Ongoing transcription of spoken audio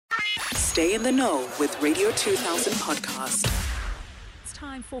Stay in the know with Radio 2000 podcast. It's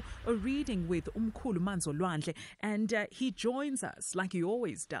time for a reading with MkhuluManzolwandle, and he joins us like he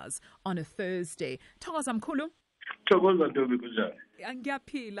always does on a Thursday. Thokoza Mkhulu. Thokoza Ntombi kunjani?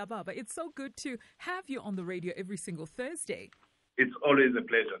 Ngiyaphila baba. It's so good to have you on the radio every single Thursday. It's always a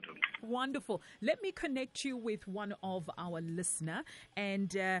pleasure, Tom. Wonderful. Let me connect you with one of our listener,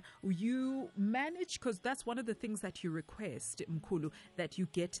 and you manage, because that's one of the things that you request, Mkhulu, that you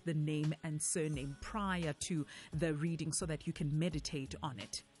get the name and surname prior to the reading so that you can meditate on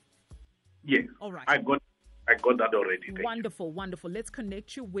it. Yes. All right. I got that already. Thank wonderful, you. Wonderful. Let's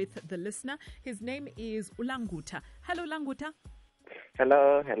connect you with the listener. His name is Languta. Hello, Languta.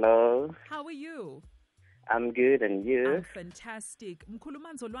 Hello. How are you? I'm good, and you? I'm fantastic.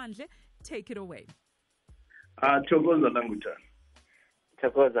 MkhuluManzolwandle, take it away. Thokoza Languta.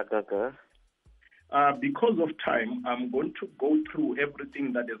 Thokoza Gogo. Because of time, I'm going to go through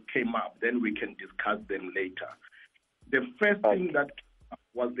everything that has came up, then we can discuss them later. The first thing that came up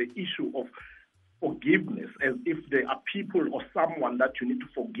was the issue of forgiveness, as if there are people or someone that you need to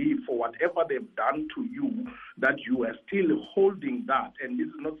forgive for whatever they've done to you, that you are still holding that. And this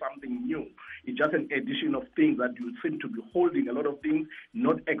is not something new. It's just an addition of things that you seem to be holding a lot of things,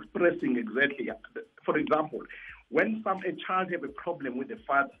 not expressing exactly. For example, when a child have a problem with the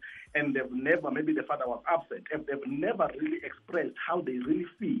father and they've never, maybe the father was absent, and they've never really expressed how they really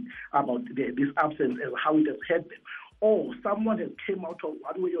feel about this absence and how it has hurt them, or someone has came out of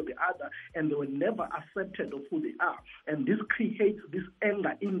one way or the other and they were never accepted of who they are. And this creates this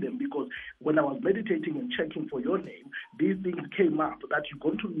anger in them, because when I was meditating and checking for your name, these things came up that you're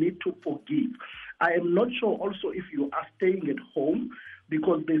going to need to forgive. I am not sure also if you are staying at home,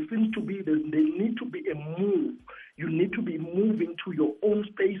 because there need to be a move. You need to be moving to your own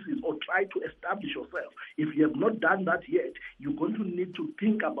spaces or try to establish yourself. If you have not done that yet, you're going to need to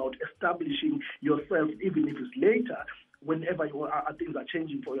think about establishing yourself, even if it's later, whenever things are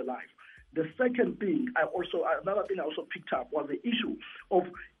changing for your life. The second thing, another thing I also picked up was the issue of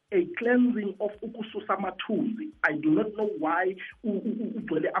a cleansing of ukususa amathunzi. I do not know why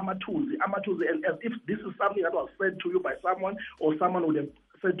ugcwele amathunzi, and as if this is something that was said to you by someone, or someone would have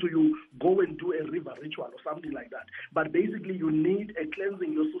said to you, go and do a river ritual or something like that. But basically, you need a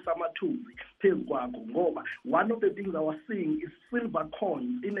cleansing yosusa amathunzi phezu kwakho, ngoba one of the things I was seeing is silver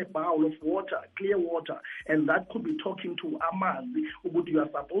coins in a bowl of water, clear water, and that could be talking to amanzi, but you are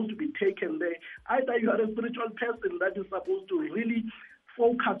supposed to be taken there. Either you are a spiritual person that is supposed to really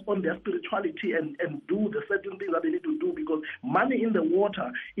focus on their spirituality and do the certain things that they need to do, because money in the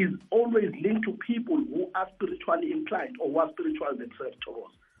water is always linked to people who are spiritually inclined or who are spiritual themselves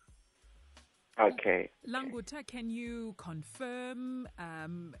towards. Okay. Languta, can you confirm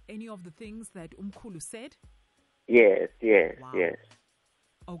any of the things that Mkhulu said? Yes. Wow. Yes.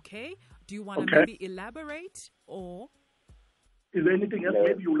 Okay. Do you want to maybe elaborate, or is there anything else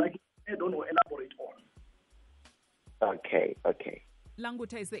maybe you would like to add on or elaborate on? Okay.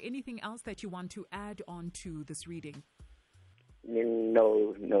 Languta, is there anything else that you want to add on to this reading?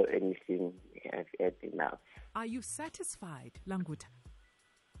 No, anything enough. Are you satisfied, Languta?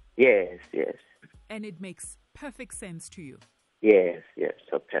 Yes. And it makes perfect sense to you? Yes,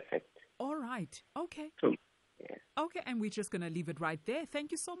 so perfect. All right, okay. Yes. Okay, and we're just going to leave it right there.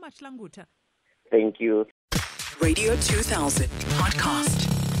 Thank you so much, Languta. Thank you. Radio 2000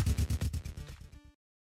 podcast.